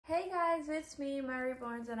it's me, Mya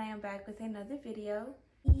Reborns, and I am back with another video.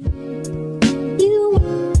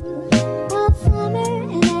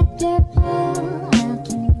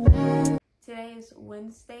 Today is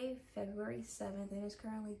Wednesday, February 7th, and it's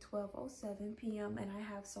currently 12:07 p.m. and I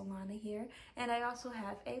have Solana here, and I also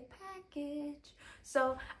have a package.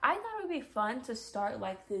 So I thought it would be fun to start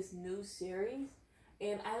like this new series,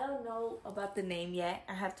 and I don't know about the name yet.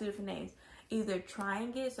 I have two different names. Either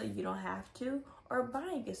trying it so you don't have to, or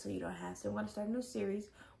buying it so you don't have to. I'm going to start a new series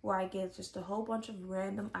where I get just a whole bunch of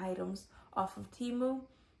random items off of Temu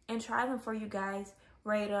and try them for you guys,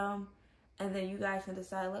 rate them, and then you guys can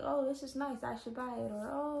decide like, oh, this is nice, I should buy it, or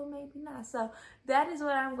oh, maybe not. So that is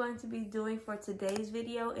what I'm going to be doing for today's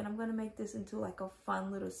video, and I'm going to make this into like a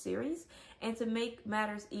fun little series. And to make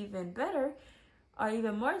matters even better, or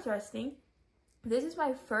even more interesting, this is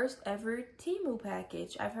my first ever Temu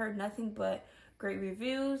package. I've heard nothing but great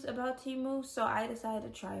reviews about Temu, so I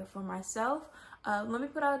decided to try it for myself. Let me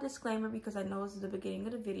put out a disclaimer because I know this is the beginning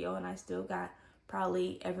of the video and I still got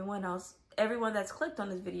probably everyone that's clicked on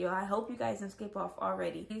this video. I hope you guys didn't skip off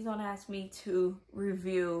already. Please don't ask me to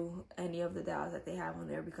review any of the dolls that they have on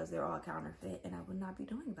there because they're all counterfeit and I would not be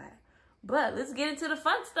doing that. But let's get into the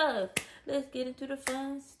fun stuff. Let's get into the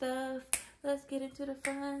fun stuff. Let's get into the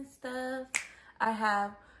fun stuff. I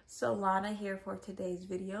have Solana here for today's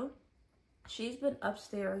video. She's been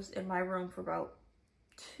upstairs in my room for about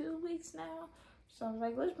 2 weeks now. So I was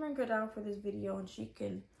like, let's bring her down for this video and she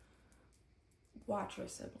can watch her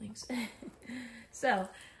siblings. So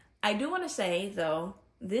I do want to say though,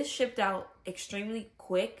 this shipped out extremely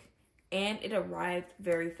quick and it arrived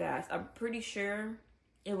very fast. I'm pretty sure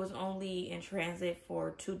it was only in transit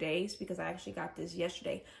for 2 days because I actually got this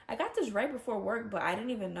yesterday. I got this right before work, but I didn't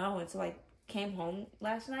even know until I came home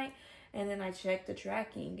last night, and then I checked the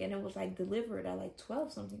tracking and it was like delivered at like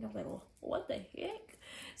 12 something. I was like, well, what the heck?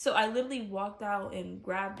 So I literally walked out and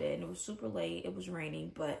grabbed it, and it was super late, it was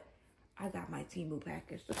raining, but I got my Temu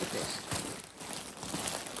package. Look at this.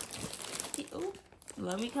 Ooh,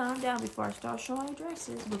 let me calm down before I start showing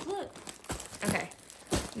dresses, but look. Okay,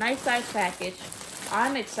 nice size package.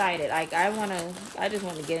 I'm excited. Like I just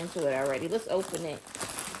want to get into it already. Let's open it.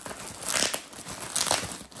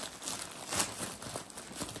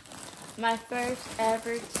 My first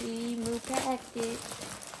ever Temu package.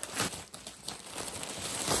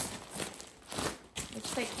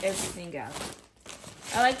 Let's take everything out.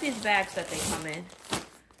 I like these bags that they come in.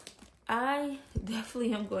 I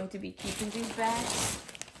definitely am going to be keeping these bags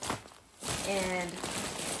and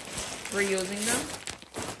reusing them.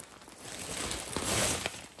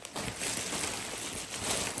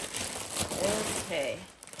 Okay.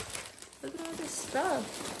 Look at all this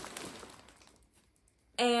stuff.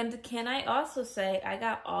 And can I also say, I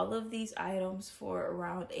got all of these items for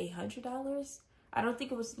around $100. I don't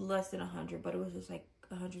think it was less than 100, but it was just like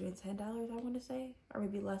 $110, I want to say, or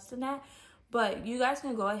maybe less than that. But you guys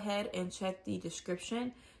can go ahead and check the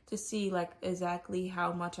description to see like exactly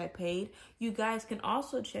how much I paid. You guys can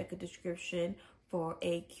also check a description for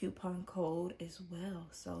a coupon code as well.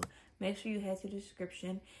 So make sure you head to the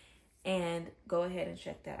description and go ahead and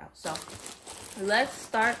check that out. So let's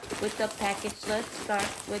start with the package.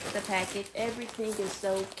 Everything is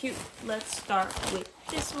so cute. Let's start with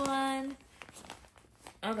this one.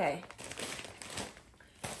 Okay.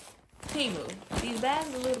 Temu. These bags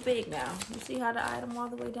are a little big now. You see how the item all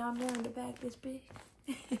the way down there in the bag is big?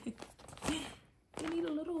 You need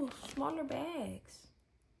a little smaller bags.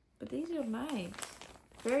 But these are nice.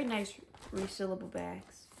 Very nice resealable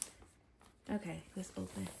bags. Okay, let's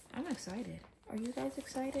open. I'm excited. Are you guys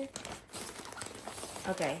excited?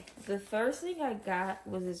 Okay, the first thing I got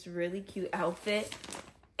was this really cute outfit.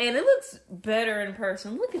 And it looks better in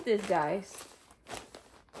person. Look at this, guys.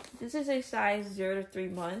 This is a size 0 to 3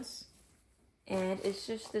 months. And it's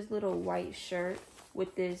just this little white shirt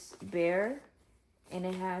with this bear. And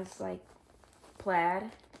it has like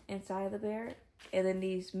plaid inside of the bear. And then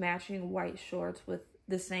these matching white shorts with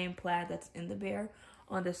the same plaid that's in the bear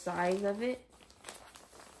on the sides of it.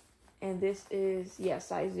 And this is, yeah,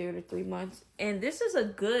 size 0 to 3 months. And this is a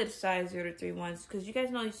good size 0 to 3 months because you guys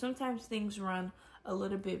know sometimes things run a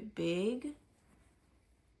little bit big.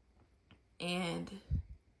 And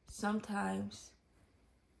sometimes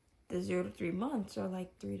the 0 to 3 months are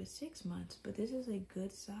like 3 to 6 months. But this is a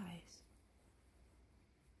good size.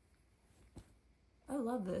 I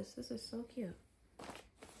love this. This is so cute.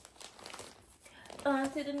 On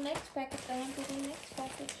to the next package.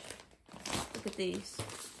 Look at these.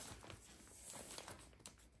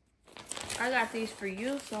 I got these for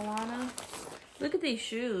you, Solana. Look at these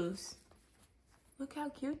shoes. Look how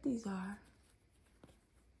cute these are.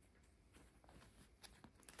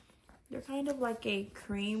 They're kind of like a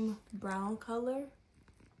cream brown color.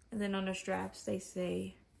 And then on the straps, they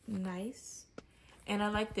say nice. And I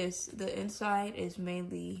like this. The inside is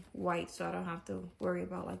mainly white, so I don't have to worry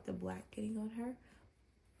about like the black getting on her.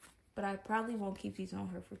 But I probably won't keep these on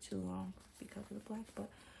her for too long because of the black. But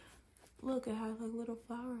look, it has like little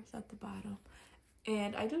flowers at the bottom.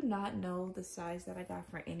 And I do not know the size that I got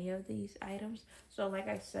for any of these items. So like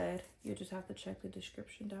I said, you just have to check the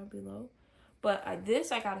description down below. But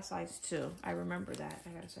this, I got a size 2. I remember that. I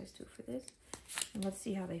got a size 2 for this. And let's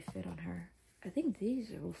see how they fit on her. I think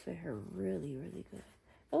these will fit her really, really good.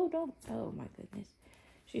 Oh, don't. Oh, my goodness.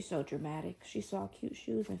 She's so dramatic. She saw cute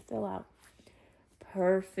shoes and fell out.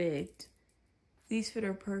 Perfect. These fit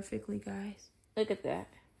her perfectly, guys. Look at that.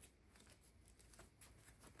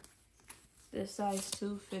 This size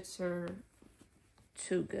 2 fits her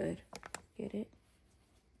too good. Get it?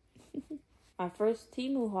 My first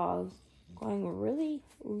Temu haul's going really,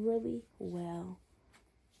 really well.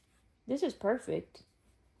 This is perfect.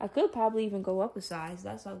 I could probably even go up a size.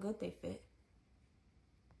 That's how good they fit.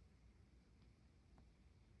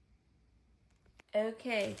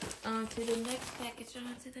 Okay, on to the next package.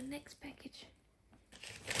 On to the next package.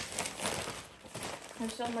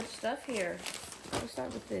 There's so much stuff here. Let's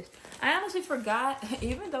start with this. I honestly forgot,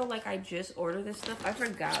 even though like I just ordered this stuff, I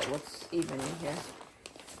forgot what's even in here.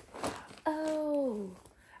 Oh,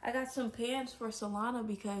 I got some pants for Solana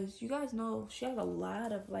because you guys know she has a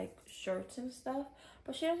lot of like shirts and stuff,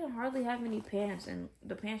 but she doesn't hardly have any pants, and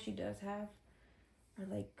the pants she does have are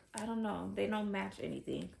like, I don't know, they don't match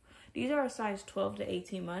anything. These are a size 12 to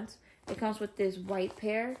 18 months. It comes with this white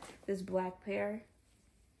pair, this black pair,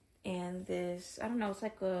 and this, I don't know, it's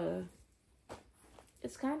like a,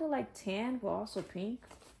 it's kind of like tan, but also pink.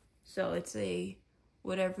 So it's a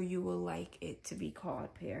whatever you will like it to be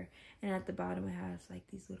called pair. And at the bottom it has like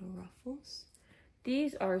these little ruffles.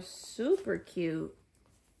 These are super cute.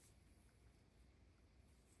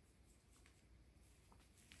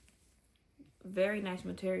 Very nice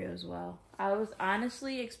material as well. I was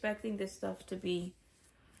honestly expecting this stuff to be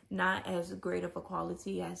not as great of a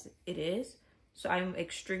quality as it is. So I'm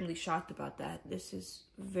extremely shocked about that. This is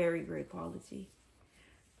very great quality.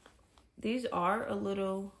 These are a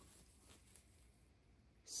little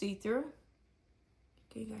see-through.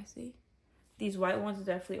 Can you guys see? These white ones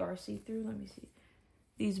definitely are see-through. Let me see.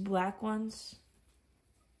 These black ones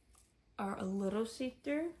are a little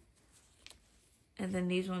see-through. And then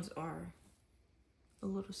these ones are a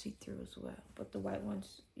little see-through as well. But the white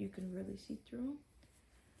ones, you can really see through them.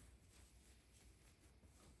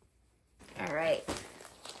 All right.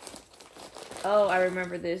 Oh, I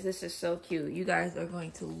remember this. This is so cute. You guys are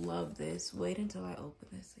going to love this. Wait until I open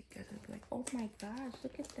this. You guys will be like, oh my gosh,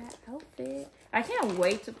 look at that outfit. I can't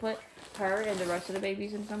wait to put her and the rest of the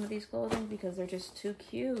babies in some of these clothing because they're just too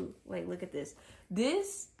cute. Like, look at this.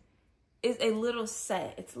 This is a little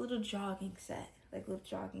set. It's a little jogging set. Like, little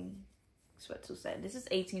jogging sweatsuit set. This is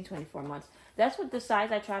 18-24 months. That's what the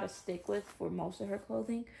size I try to stick with for most of her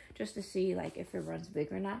clothing. Just to see, like, if it runs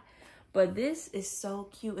big or not. But this is so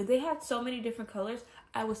cute. And they had so many different colors.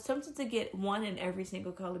 I was tempted to get one in every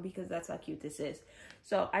single color because that's how cute this is.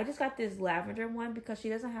 So I just got this lavender one because she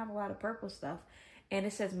doesn't have a lot of purple stuff. And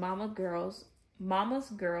it says Mama's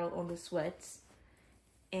Girl on the sweats.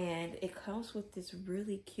 And it comes with this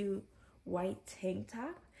really cute white tank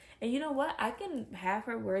top. And you know what? I can have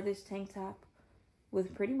her wear this tank top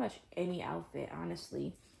with pretty much any outfit,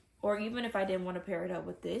 honestly. Or even if I didn't want to pair it up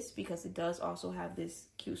with this, because it does also have this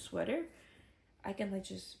cute sweater, I can like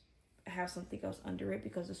just have something else under it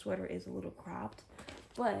because the sweater is a little cropped.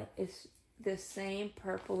 But it's the same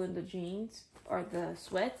purple in the jeans or the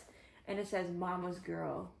sweats, and it says Mama's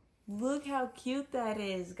Girl. Look how cute that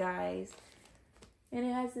is, guys. And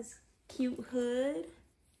it has this cute hood.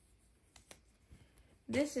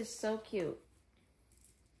 This is so cute.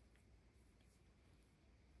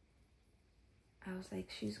 I was like,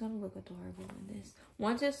 she's going to look adorable in this.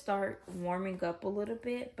 Once it starts warming up a little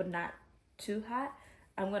bit, but not too hot,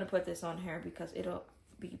 I'm going to put this on her because it'll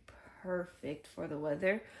be perfect for the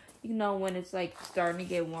weather. You know, when it's like starting to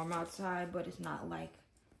get warm outside, but it's not like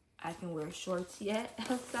I can wear shorts yet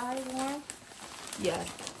outside warm. Yeah,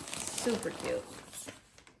 super cute.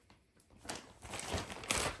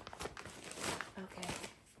 Okay,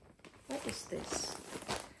 what is this?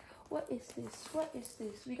 What is this? What is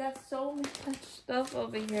this? We got so much stuff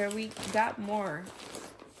over here. We got more.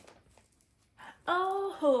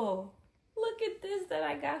 Oh, look at this that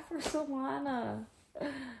I got for Solana.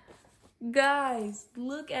 Guys,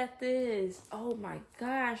 look at this. Oh my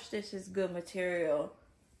gosh, this is good material.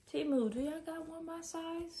 Temu, do y'all got one my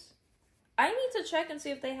size? I need to check and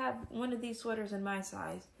see if they have one of these sweaters in my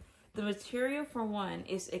size. The material, for one,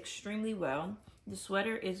 is extremely well. The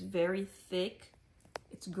sweater is very thick.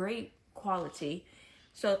 It's great quality.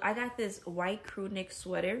 So I got this white crew neck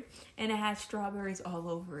sweater, and it has strawberries all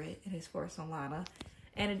over it. It is for Solana.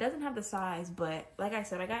 And it doesn't have the size, but like I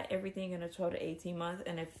said, I got everything in a 12 to 18 months.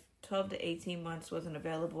 And if 12 to 18 months wasn't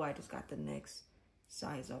available, I just got the next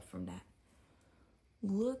size up from that.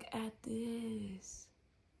 Look at this.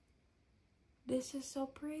 This is so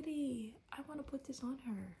pretty. I want to put this on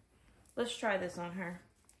her. Let's try this on her.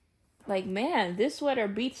 Like, man, this sweater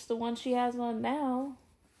beats the one she has on now.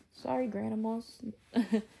 Sorry, grandmas.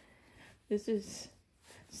 This is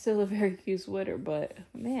still a very cute sweater, but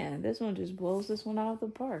man, this one just blows this one out of the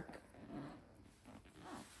park.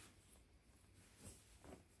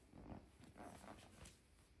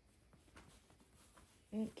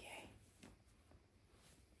 Okay.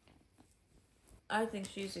 I think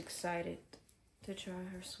she's excited to try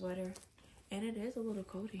her sweater. And it is a little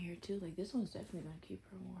cold in here too. Like, this one's definitely gonna keep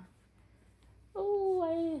her warm.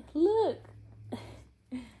 Oh, look.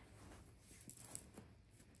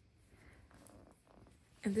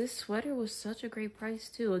 And this sweater was such a great price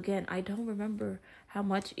too. Again, I don't remember how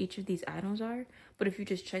much each of these items are, but if you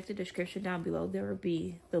just check the description down below, there will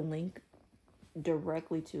be the link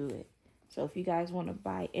directly to it. So if you guys want to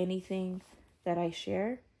buy anything that I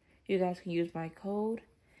share, you guys can use my code,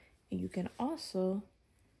 and you can also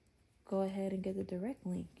go ahead and get the direct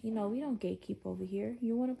link. You know, we don't gatekeep over here.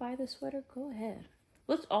 You want to buy the sweater? Go ahead.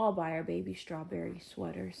 Let's all buy our baby strawberry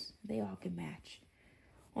sweaters. They all can match.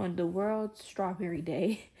 On the World Strawberry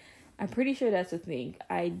Day. I'm pretty sure that's a thing.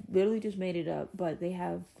 I literally just made it up, but they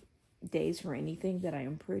have days for anything that I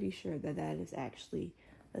am pretty sure that that is actually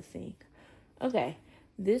a thing. Okay,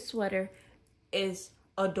 this sweater is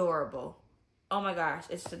adorable. Oh my gosh,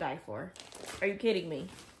 it's to die for. Are you kidding me?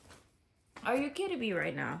 Are you kidding me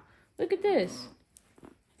right now? Look at this.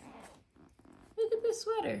 Look at this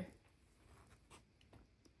sweater.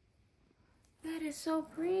 That is so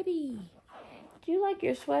pretty. Do you like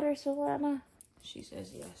your sweater, Solana? She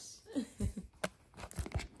says yes.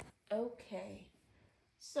 Okay.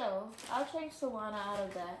 So, I'll take Solana out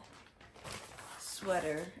of that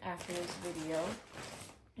sweater after this video.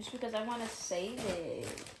 Just because I want to save it.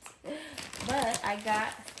 But I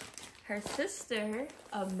got her sister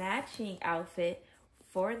a matching outfit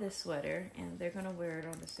for the sweater. And they're going to wear it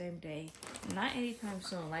on the same day. Not anytime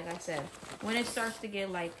soon. Like I said, when it starts to get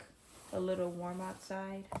like a little warm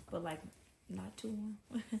outside. But like not too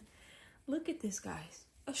warm. Look at this, guys.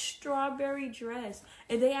 A strawberry dress.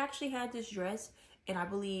 And they actually had this dress in, I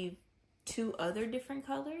believe, 2 other different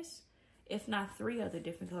colors, if not 3 other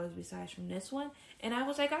different colors besides from this one. And I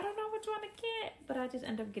was like, I don't know which one to get, but I just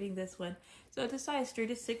ended up getting this one. So it's a size 3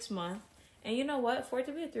 to 6 month. And you know what? For it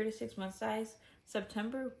to be a 3 to 6 month size,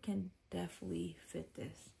 September can definitely fit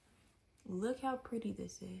this. Look how pretty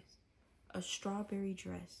this is. A strawberry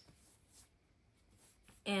dress.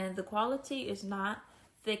 And the quality is not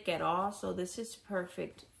thick at all. So this is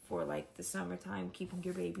perfect for like the summertime, keeping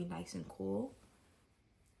your baby nice and cool.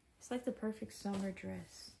 It's like the perfect summer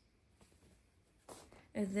dress.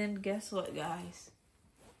 And then guess what, guys?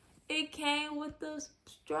 It came with the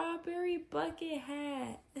strawberry bucket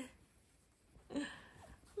hat.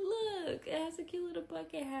 Look, it has a cute little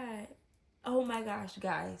bucket hat. Oh my gosh,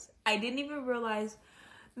 guys. I didn't even realize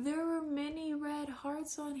there were many red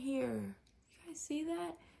hearts on here. See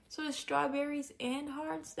that? So it's strawberries and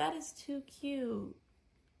hearts. That is too cute.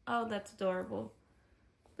 Oh, that's adorable.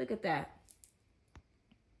 Look at that.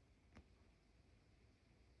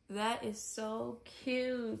 That is so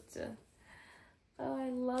cute. Oh, I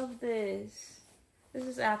love this. This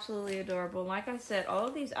is absolutely adorable. Like I said, all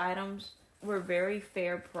of these items were very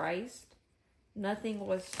fair priced. Nothing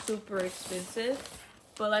was super expensive.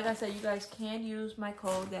 But like I said, you guys can use my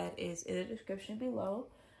code that is in the description below.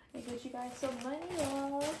 It gives you guys some money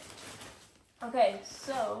off. Okay,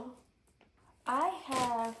 so I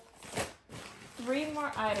have 3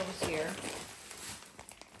 more items here.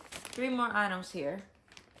 3 more items here.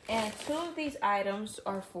 And 2 of these items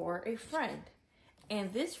are for a friend.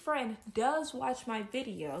 And this friend does watch my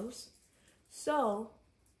videos. So,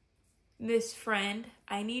 this friend,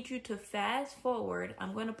 I need you to fast forward.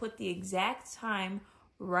 I'm going to put the exact time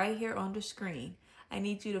right here on the screen. I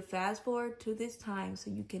need you to fast forward to this time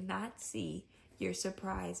so you cannot see your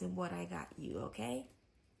surprise and what I got you, okay?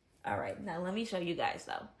 All right, now let me show you guys,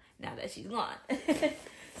 though, now that she's gone.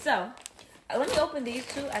 So, let me open these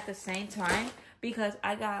 2 at the same time because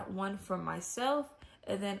I got one for myself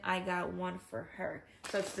and then I got one for her.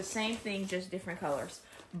 So, it's the same thing, just different colors.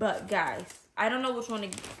 But, guys, I don't know which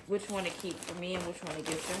one to keep for me and which one to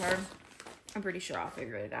give to her. I'm pretty sure I'll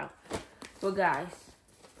figure it out. But, guys,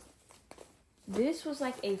 This was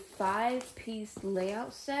like a 5-piece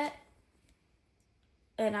layout set.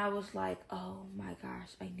 And I was like, oh my gosh,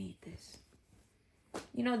 I need this.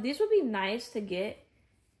 You know, these would be nice to get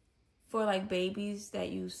for like babies that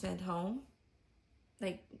you send home.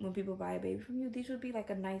 Like when people buy a baby from you, these would be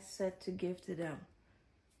like a nice set to give to them.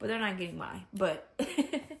 But they're not getting mine, but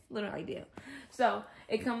little idea. So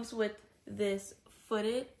it comes with this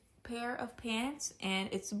footed pair of pants, and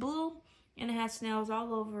it's blue and it has snails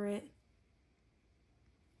all over it.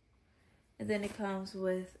 And then it comes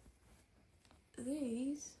with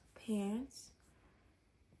these pants,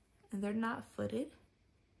 and they're not footed.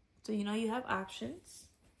 So you know you have options.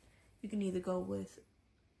 You can either go with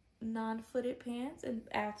non-footed pants and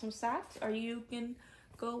add some socks, or you can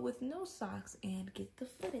go with no socks and get the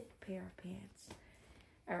footed pair of pants.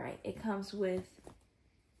 All right, it comes with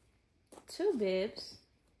 2 bibs.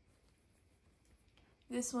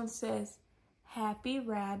 This one says Happy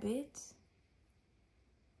Rabbit.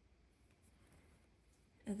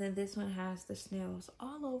 And then this one has the snails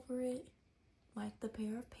all over it, like the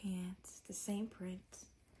pair of pants, the same print.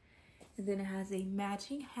 And then it has a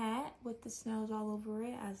matching hat with the snails all over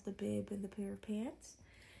it as the bib and the pair of pants.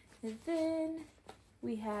 And then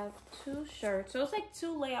we have 2 shirts. So it's like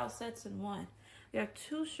 2 layout sets in one. We have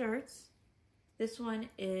 2 shirts. This one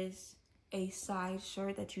is a side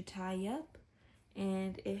shirt that you tie up,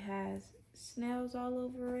 and it has snails all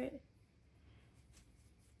over it.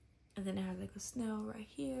 And then it has like a snail right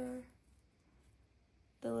here.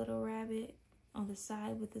 The little rabbit on the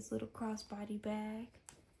side with this little crossbody bag.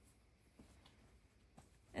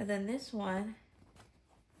 And then this one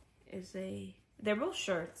is they're both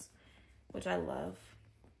shirts, which I love.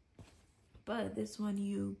 But this one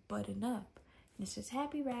you button up. And it says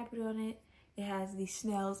Happy Rabbit on it. It has the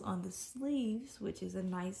snails on the sleeves, which is a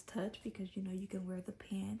nice touch because you know you can wear the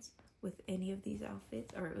pants with any of these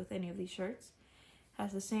outfits or with any of these shirts.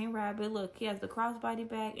 Has the same rabbit. Look, he has the crossbody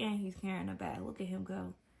bag and he's carrying a bag. Look at him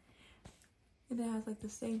go. And it has like the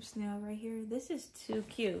same snail right here. This is too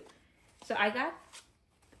cute. So I got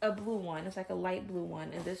a blue one. It's like a light blue one.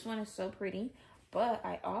 And this one is so pretty. But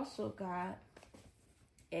I also got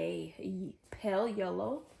a pale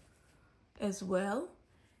yellow as well.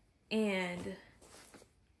 And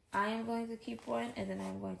I am going to keep one. And then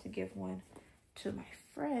I'm going to give one to my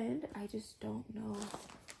friend. I just don't know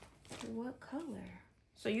what color.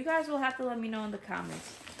 So you guys will have to let me know in the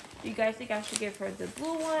comments. Do you guys think I should give her the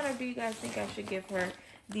blue one, or do you guys think I should give her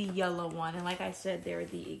the yellow one? And like I said, they're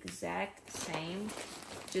the exact same,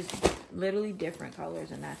 just literally different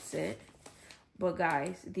colors, and that's it. But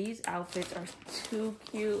guys, these outfits are too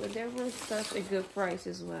cute, and they were such a good price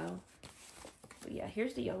as well. But yeah,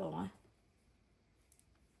 here's the yellow one.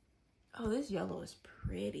 Oh, this yellow is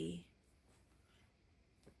pretty.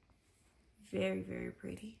 Very, very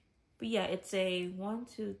pretty. But yeah, it's a 1,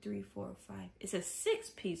 2, 3, 4, 5. It's a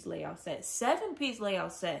 6-piece layout set, 7-piece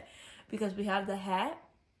layout set, because we have the hat,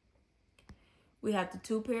 we have the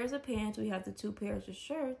 2 pairs of pants, we have the 2 pairs of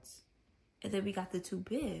shirts, and then we got the 2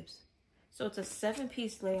 bibs. So it's a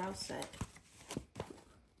 7-piece layout set.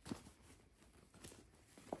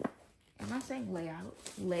 I'm not saying layout,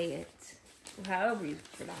 lay it, however you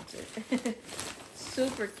pronounce it.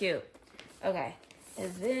 Super cute. Okay.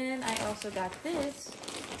 And then I also got this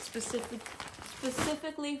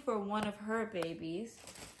specifically for one of her babies.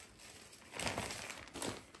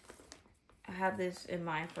 I have this in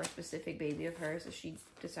mind for a specific baby of hers. If she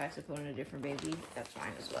decides to put in a different baby, that's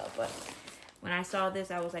fine as well. But when I saw this,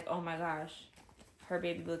 I was like, oh my gosh, her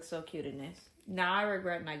baby looks so cute in this. Now I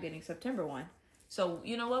regret not getting September one. So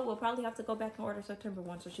you know what? We'll probably have to go back and order September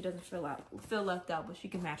one so she doesn't feel left out, but she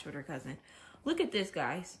can match with her cousin. Look at this,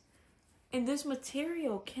 guys. In this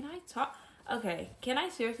material, can I talk? Okay, can I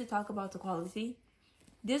seriously talk about the quality?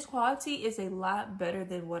 This quality is a lot better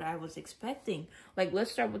than what I was expecting. Like, let's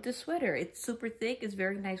start with this sweater. It's super thick. It's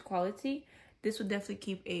very nice quality. This would definitely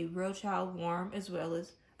keep a real child warm as well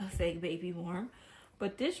as a fake baby warm.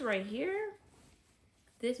 But this right here,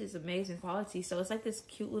 this is amazing quality. So it's like this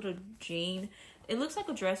cute little jean. It looks like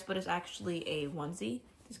a dress, but it's actually a onesie.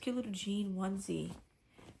 This cute little jean onesie.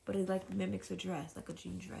 But it like mimics a dress, like a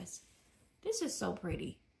jean dress. This is so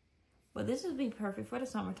pretty. But this would be perfect for the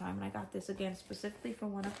summertime. And I got this again specifically for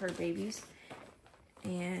one of her babies.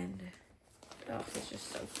 And oh, it's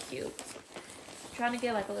just so cute. I'm trying to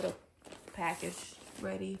get like a little package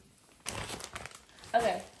ready.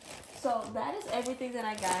 Okay, so that is everything that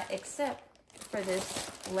I got except for this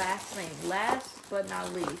last thing. Last but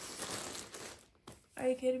not least. Are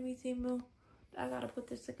you kidding me, Temu? I gotta put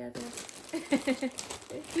this together.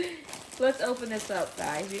 Let's open this up,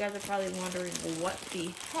 guys. You guys are probably wondering, what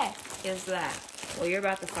the heck is that? Well, you're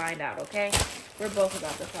about to find out, okay? We're both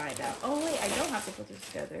about to find out. Oh, wait, I don't have to put this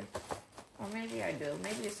together. Or maybe I do.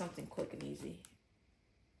 Maybe it's something quick and easy.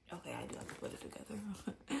 Okay, I do have to put it together.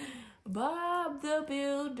 Bob the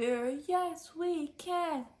Builder, yes, we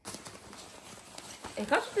can. It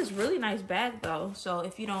comes with this really nice bag, though. So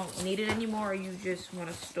if you don't need it anymore or you just want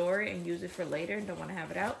to store it and use it for later and don't want to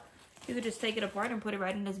have it out, you could just take it apart and put it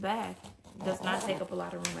right in this bag. It does not take up a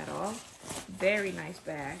lot of room at all. Very nice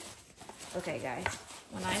bag. Okay, guys.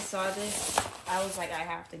 When I saw this, I was like, I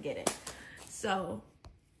have to get it. So,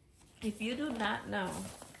 if you do not know,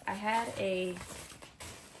 I had a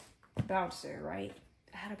bouncer, right?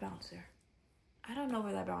 I had a bouncer. I don't know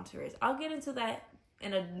where that bouncer is. I'll get into that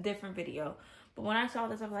in a different video. But when I saw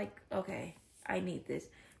this, I was like, okay, I need this.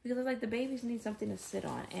 Because I was like, the babies need something to sit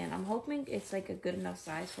on. And I'm hoping it's like a good enough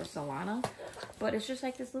size for Solana. But it's just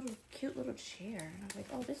like this little cute little chair. And I was like,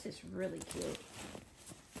 oh, this is really cute.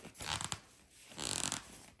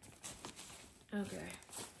 Okay.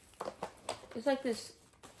 It's like this.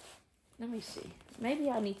 Let me see. Maybe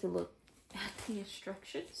I need to look at the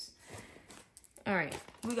instructions. All right.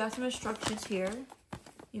 We got some instructions here.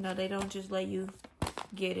 You know, they don't just let you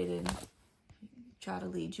get it and try to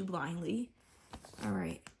lead you blindly. All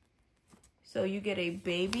right. So you get a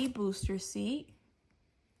baby booster seat.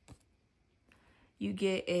 You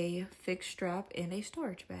get a fixed strap and a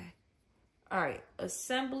storage bag. All right,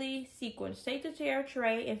 assembly sequence. Take the chair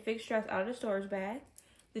tray and fixed straps out of the storage bag.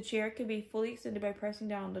 The chair can be fully extended by pressing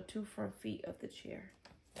down the 2 front feet of the chair.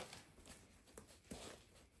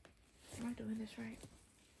 Am I doing this right?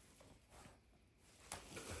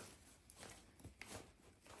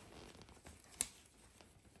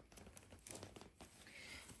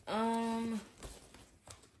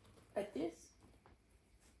 Like this?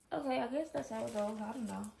 Okay, I guess that's how it goes. I don't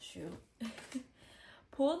know. Shoot.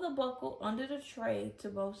 Pull the buckle under the tray to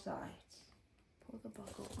both sides. Pull the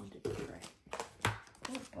buckle under the tray.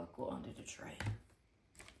 Pull the buckle under the tray.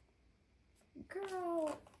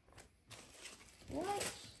 Girl.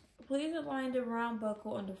 What? Please align the round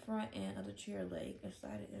buckle on the front end of the chair leg and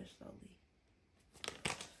slide it in slowly.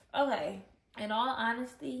 Okay. In all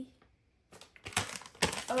honesty.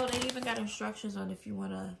 Oh, they even got instructions on if you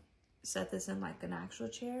want to set this in like an actual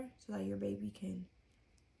chair so that your baby can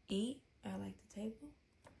eat at like the table.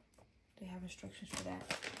 They have instructions for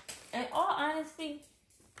that. In all honesty,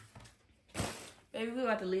 baby, we're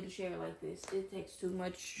about to leave the chair like this. It takes too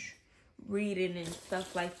much reading and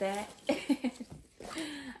stuff like that.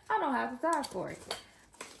 I don't have the time for it.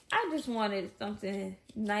 I just wanted something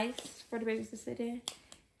nice for the babies to sit in.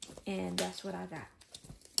 And that's what I got.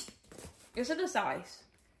 It's a good size.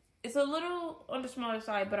 It's a little on the smaller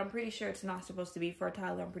side, but I'm pretty sure it's not supposed to be for a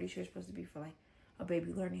toddler. I'm pretty sure it's supposed to be for like a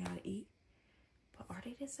baby learning how to eat. But are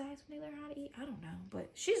they this size when they learn how to eat? I don't know.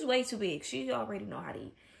 But she's way too big. She already know how to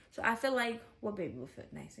eat. So I feel like what baby will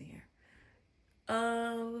fit nice in here?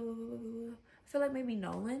 I feel like maybe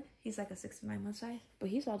Nolan. He's like a 6 to 9 month size. But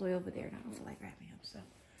he's all the way over there and I don't feel like grabbing him. So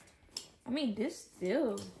I mean this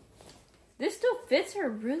still fits her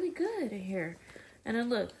really good in here. And then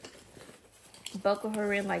look. Buckle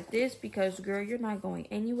her in like this because, girl, you're not going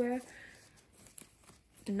anywhere.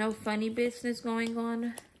 No funny business going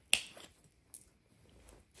on.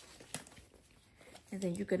 And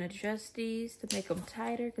then you can adjust these to make them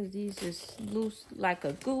tighter because these is loose like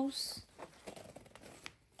a goose.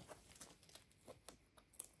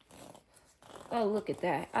 Oh, look at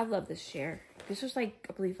that. I love this chair. This was like,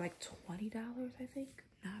 I believe, like $20, I think.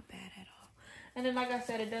 Not bad at all. And then, like I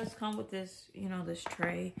said, it does come with this, you know, this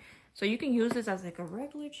tray. So you can use this as like a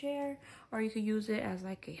regular chair, or you can use it as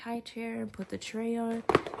like a high chair and put the tray on,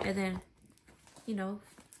 and then, you know,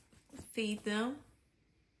 feed them.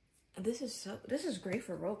 And this is great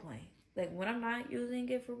for role playing. Like when I'm not using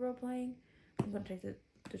it for role playing, I'm gonna take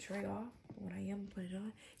the tray off. But when I am, put it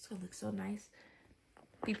on. It's gonna look so nice.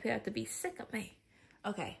 People have to be sick of me.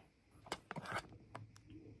 Okay.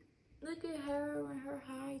 Look at her in her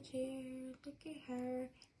high chair. Look at her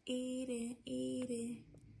eating.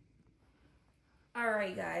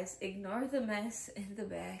 Alright guys, ignore the mess in the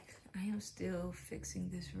back. I am still fixing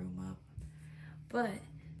this room up. But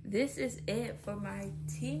this is it for my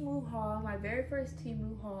Temu haul, my very first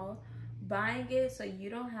Temu haul. Buying it so you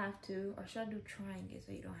don't have to, or should I do trying it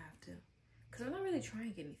so you don't have to? Because I'm not really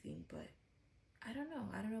trying anything, but I don't know.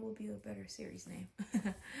 I don't know what would be a better series name.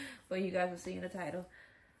 But you guys will see in the title.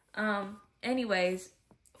 Anyways,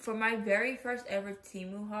 for my very first ever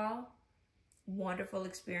Temu haul, wonderful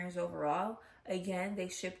experience overall. Again, they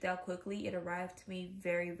shipped out quickly. It arrived to me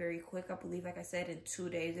very, very quick. I believe, like I said, in 2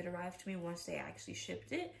 days it arrived to me once they actually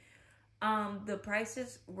shipped it. The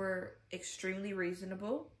prices were extremely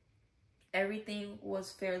reasonable. Everything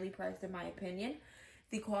was fairly priced in my opinion.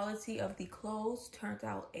 The quality of the clothes turned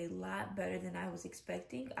out a lot better than I was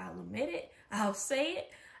expecting. I'll admit it. I'll say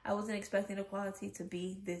it. I wasn't expecting the quality to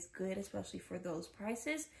be this good, especially for those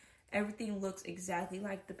prices. Everything looks exactly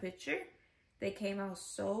like the picture. They came out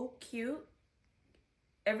so cute.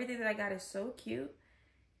 Everything that I got is so cute.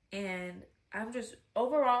 And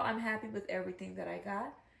overall, I'm happy with everything that I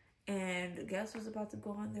got. And guess what's about to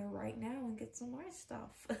go on there right now and get some more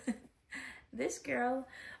stuff. This girl.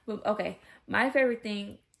 Okay, my favorite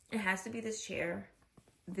thing, it has to be this chair,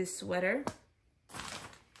 this sweater,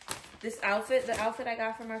 this outfit, the outfit I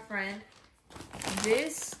got from my friend,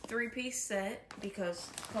 this 3-piece set, because,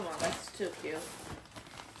 come on, that's too cute.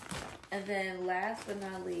 And then last but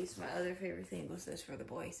not least, my other favorite thing was this for the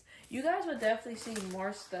boys. You guys will definitely see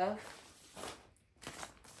more stuff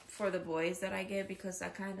for the boys that I get, because I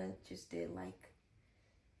kind of just did like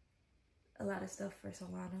a lot of stuff for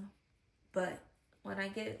Solana. But when I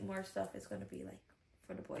get more stuff, it's going to be like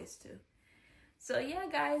for the boys too. So yeah,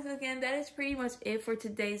 guys, again, that is pretty much it for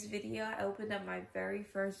today's video. I opened up my very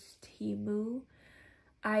first Temu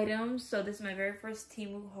items. So this is my very first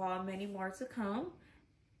Temu haul. Many more to come.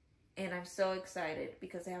 And I'm so excited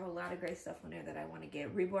because I have a lot of great stuff on there that I want to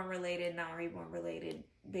get. Reborn related, non-reborn related,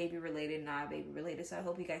 baby related, non-baby related. So I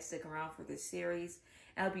hope you guys stick around for this series.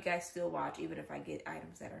 I hope you guys still watch even if I get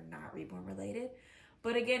items that are not reborn related.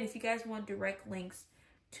 But again, if you guys want direct links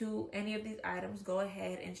to any of these items, go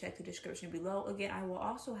ahead and check the description below. Again, I will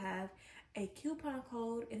also have a coupon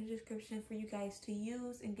code in the description for you guys to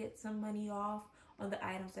use and get some money off on the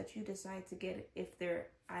items that you decide to get, if they're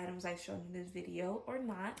items I showed in this video or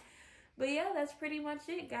not. But yeah, that's pretty much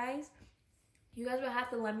it, guys. You guys will have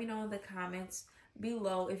to let me know in the comments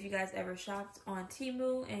below if you guys ever shopped on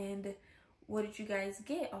Temu, and what did you guys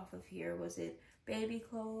get off of here? Was it baby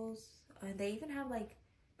clothes? And they even have like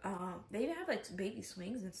baby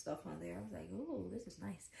swings and stuff on there. I was like, ooh, this is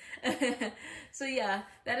nice. So yeah,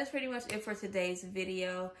 that is pretty much it for today's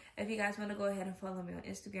video. If you guys want to go ahead and follow me on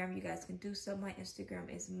Instagram, you guys can do so. My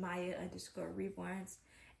Instagram is Mya_Reborns.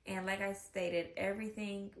 And like I stated,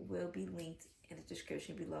 everything will be linked in the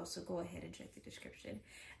description below. So go ahead and check the description.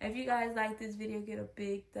 If you guys like this video, give it a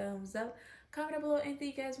big thumbs up. Comment down below anything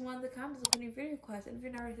you guys want in the comments with any video requests. And if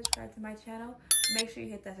you're not already subscribed to my channel, make sure you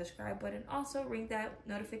hit that subscribe button. Also, ring that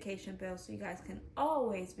notification bell so you guys can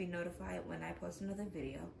always be notified when I post another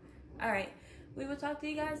video. Alright, we will talk to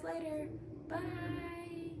you guys later.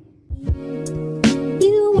 Bye!